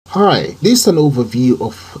Hi, this is an overview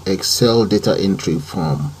of Excel data entry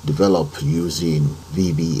form developed using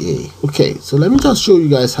VBA. Okay, so let me just show you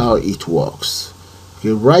guys how it works. Okay,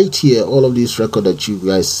 right here, all of these records that you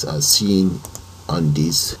guys are seeing on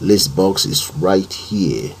this list box is right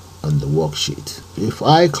here on the worksheet. If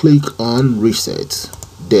I click on reset,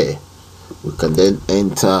 there, we can then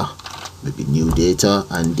enter maybe new data,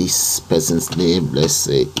 and this person's name, let's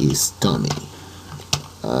say, is Tommy,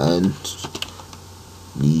 and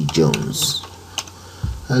Lee Jones,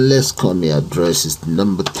 and let's call my address is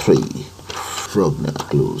number 3 Frogner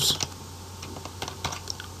Close,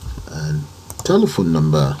 and telephone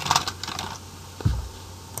number,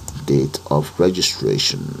 date of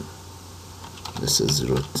registration, this is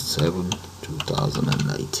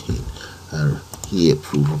 07/2019, and here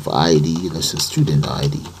proof of ID, this is student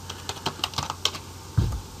ID,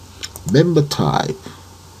 member type,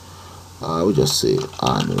 I will just say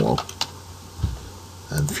annual,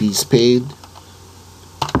 and fees paid,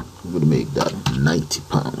 I'm going to make that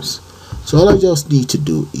 £90. So all I just need to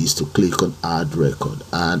do is to click on add record,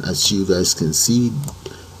 and as you guys can see,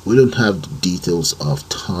 we don't have the details of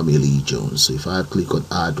Tommy Lee Jones. So if I click on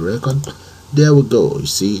add record, there we go. You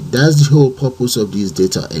see, that's the whole purpose of this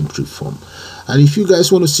data entry form. And if you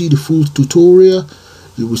guys want to see the full tutorial,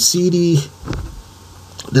 you will see the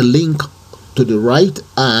link to the right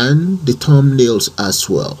and the thumbnails as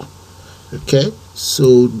well. Okay,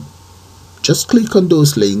 so just click on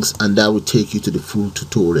those links and that will take you to the full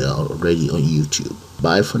tutorial already on YouTube.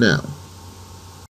 Bye for now.